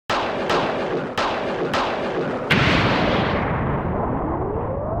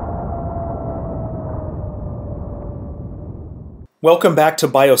Welcome back to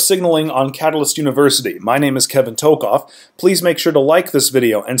Biosignaling on Catalyst University. My name is Kevin Tokoph. Please make sure to like this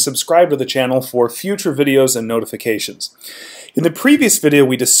video and subscribe to the channel for future videos and notifications. In the previous video,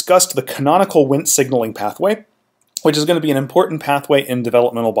 we discussed the canonical Wnt signaling pathway, which is going to be an important pathway in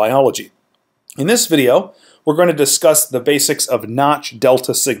developmental biology. In this video, we're going to discuss the basics of Notch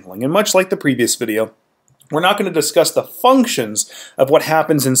delta signaling, and much like the previous video, we're not going to discuss the functions of what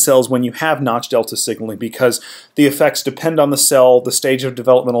happens in cells when you have Notch delta signaling because the effects depend on the cell, the stage of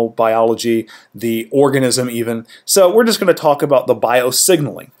developmental biology, the organism even. So we're just going to talk about the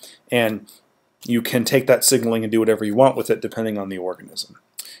biosignaling, and you can take that signaling and do whatever you want with it depending on the organism.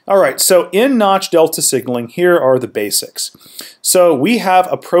 Alright, so in Notch delta signaling, here are the basics. So we have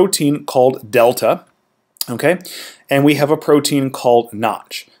a protein called delta, okay, and we have a protein called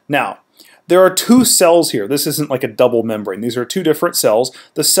Notch. Now, there are two cells here. This isn't like a double membrane. These are two different cells.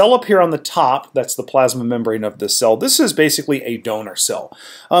 The cell up here on the top, that's the plasma membrane of this cell, this is basically a donor cell.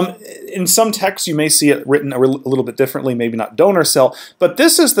 In some texts you may see it written a little bit differently, maybe not donor cell, but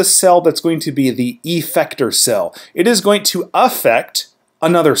this is the cell that's going to be the effector cell. It is going to affect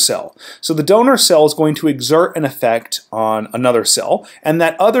another cell. So the donor cell is going to exert an effect on another cell, and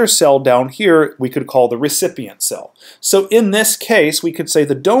that other cell down here we could call the recipient cell. So in this case, we could say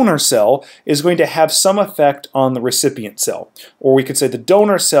the donor cell is going to have some effect on the recipient cell, or we could say the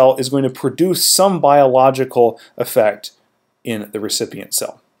donor cell is going to produce some biological effect in the recipient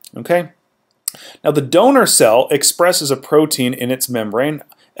cell. Okay? Now the donor cell expresses a protein in its membrane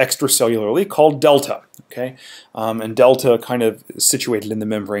extracellularly called delta, okay? And delta kind of is situated in the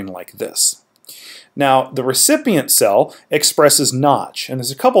membrane like this. Now, the recipient cell expresses Notch, and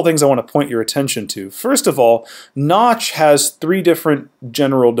there's a couple things I want to point your attention to. First of all, Notch has three different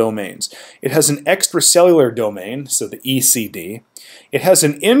general domains. It has an extracellular domain, so the ECD. It has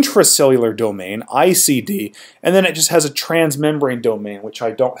an intracellular domain, ICD, and then it just has a transmembrane domain, which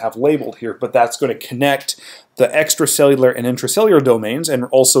I don't have labeled here, but that's going to connect the extracellular and intracellular domains and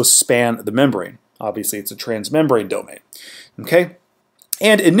also span the membrane. Obviously, it's a transmembrane domain. Okay?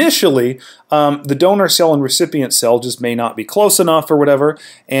 And initially, the donor cell and recipient cell just may not be close enough or whatever,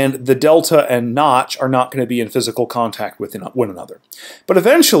 and the delta and Notch are not going to be in physical contact with one another. But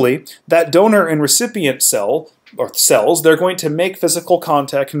eventually, that donor and recipient cell, or cells, they're going to make physical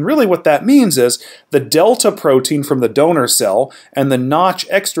contact, and really what that means is the delta protein from the donor cell and the Notch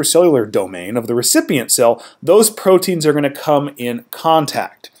extracellular domain of the recipient cell, those proteins are going to come in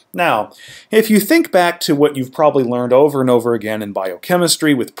contact. Now, if you think back to what you've probably learned over and over again in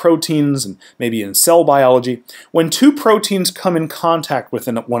biochemistry with proteins and maybe in cell biology, when two proteins come in contact with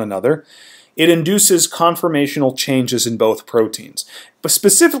one another, it induces conformational changes in both proteins. But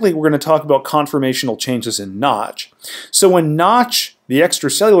specifically, we're going to talk about conformational changes in Notch. So when Notch, the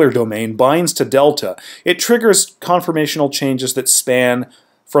extracellular domain, binds to delta, it triggers conformational changes that span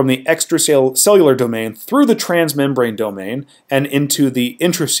from the extracellular domain through the transmembrane domain and into the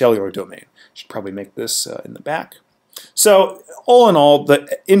intracellular domain. Should probably make this in the back. So all in all,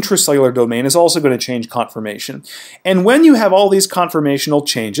 the intracellular domain is also going to change conformation. And when you have all these conformational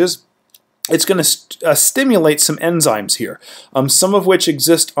changes, it's going to stimulate some enzymes here, some of which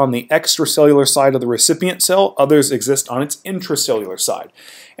exist on the extracellular side of the recipient cell, others exist on its intracellular side.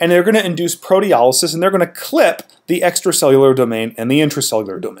 And they're going to induce proteolysis, and they're going to clip the extracellular domain and the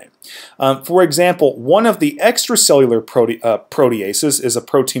intracellular domain. For example, one of the extracellular proteases is a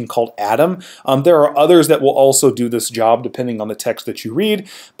protein called ADAM. There are others that will also do this job depending on the text that you read,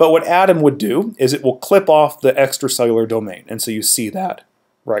 but what ADAM would do is it will clip off the extracellular domain, and so you see that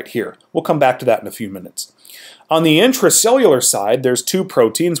right here. We'll come back to that in a few minutes. On the intracellular side, there's two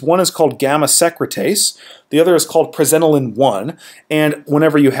proteins. One is called gamma secretase. The other is called presenilin 1. And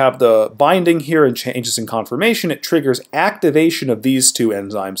whenever you have the binding here and changes in conformation, it triggers activation of these two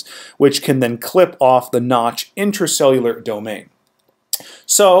enzymes, which can then clip off the Notch intracellular domain.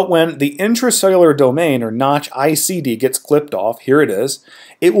 So when the intracellular domain, or Notch ICD, gets clipped off, here it is,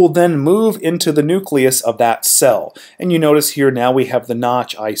 it will then move into the nucleus of that cell. And you notice here now we have the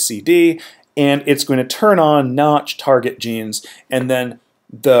Notch ICD, and it's going to turn on Notch target genes, and then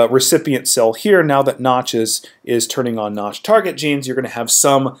the recipient cell here, now that Notch is turning on Notch target genes, you're going to have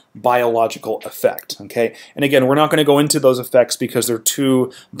some biological effect. Okay, and again, we're not going to go into those effects because they're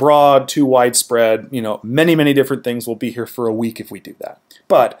too broad, too widespread. You know, many different things. Will be here for a week if we do that.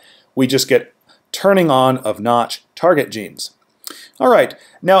 But we just get turning on of Notch target genes. All right,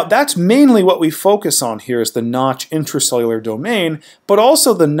 now that's mainly what we focus on here is the Notch intracellular domain, but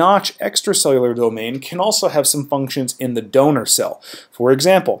also the Notch extracellular domain can also have some functions in the donor cell. For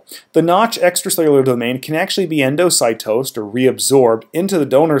example, the Notch extracellular domain can actually be endocytosed or reabsorbed into the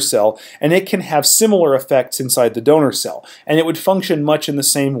donor cell, and it can have similar effects inside the donor cell. And it would function much in the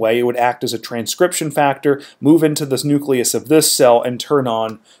same way. It would act as a transcription factor, move into the nucleus of this cell, and turn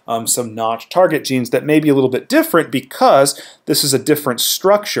on some Notch target genes that may be a little bit different because this is a different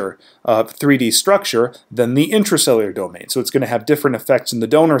structure, 3D structure, than the intracellular domain. So it's going to have different effects in the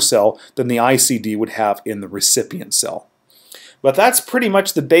donor cell than the ICD would have in the recipient cell. But that's pretty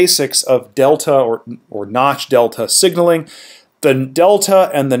much the basics of delta or Notch delta signaling. The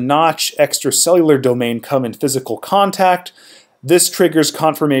delta and the Notch extracellular domain come in physical contact. This triggers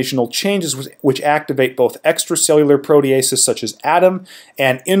conformational changes which activate both extracellular proteases such as ADAM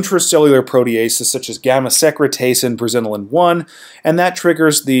and intracellular proteases such as gamma secretase and presenilin-1, and that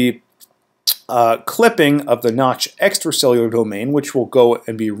triggers the clipping of the Notch extracellular domain, which will go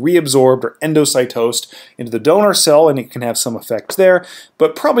and be reabsorbed or endocytosed into the donor cell, and it can have some effects there.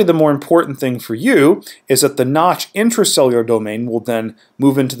 But probably the more important thing for you is that the Notch intracellular domain will then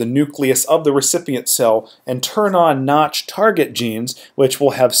move into the nucleus of the recipient cell and turn on Notch target genes, which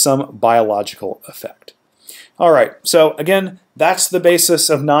will have some biological effect. All right, so again, that's the basis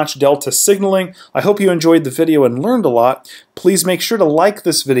of Notch delta signaling. I hope you enjoyed the video and learned a lot. Please make sure to like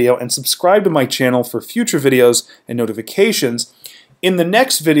this video and subscribe to my channel for future videos and notifications. In the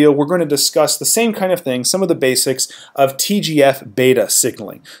next video, we're going to discuss the same kind of thing, some of the basics of TGF-beta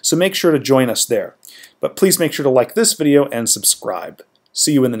signaling. So make sure to join us there. But please make sure to like this video and subscribe.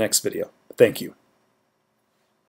 See you in the next video. Thank you.